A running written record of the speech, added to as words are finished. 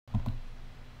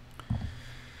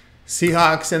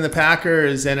Seahawks and the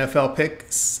Packers NFL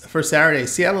picks for Saturday.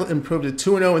 Seattle improved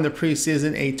to 2-0 in the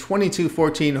preseason, a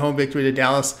 22-14 home victory to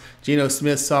Dallas. Geno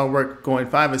Smith saw work going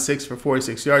 5 of 6 for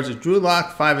 46 yards. Drew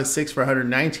Lock 5 of 6 for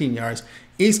 119 yards.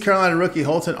 East Carolina rookie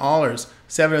Holton Ahlers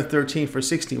 7 of 13 for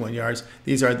 61 yards.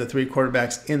 These are the three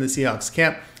quarterbacks in the Seahawks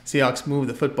camp. Seahawks moved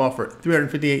the football for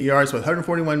 358 yards with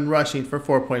 141 rushing for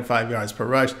 4.5 yards per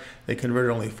rush. They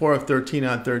converted only 4 of 13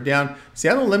 on third down.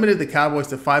 Seattle limited the Cowboys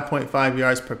to 5.5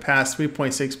 yards per pass,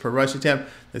 3.6 per rush attempt.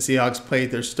 The Seahawks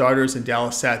played their starters and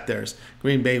Dallas sat theirs.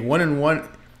 Green Bay 1-1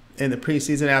 in the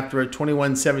preseason after a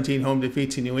 21-17 home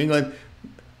defeat to New England.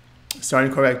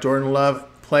 Starting quarterback Jordan Love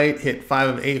hit 5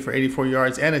 of 8 for 84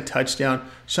 yards and a touchdown.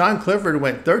 Sean Clifford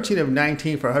went 13 of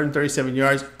 19 for 137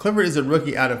 yards. Clifford is a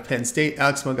rookie out of Penn State.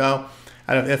 Alex Magal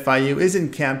out of FIU is in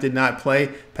camp, did not play.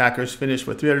 Packers finished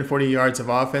with 340 yards of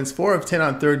offense, 4 of 10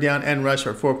 on third down, and rushed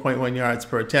for 4.1 yards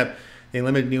per attempt. They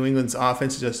limited New England's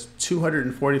offense to just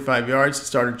 245 yards.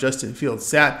 Starter Justin Fields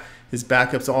sat. His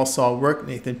backups all saw work.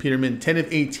 Nathan Peterman 10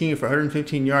 of 18 for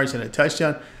 115 yards and a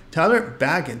touchdown. Tyler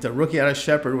Baggett, the rookie out of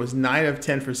Shepherd, was 9 of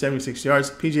 10 for 76 yards.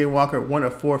 P.J. Walker 1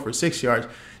 of 4 for 6 yards.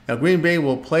 Now Green Bay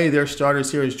will play their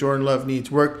starters here as Jordan Love needs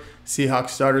work. Seahawks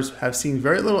starters have seen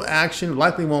very little action,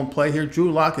 likely won't play here. Drew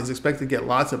Lock is expected to get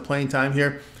lots of playing time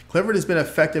here. Clifford has been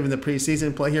effective in the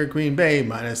preseason. Play here Green Bay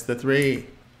minus the 3.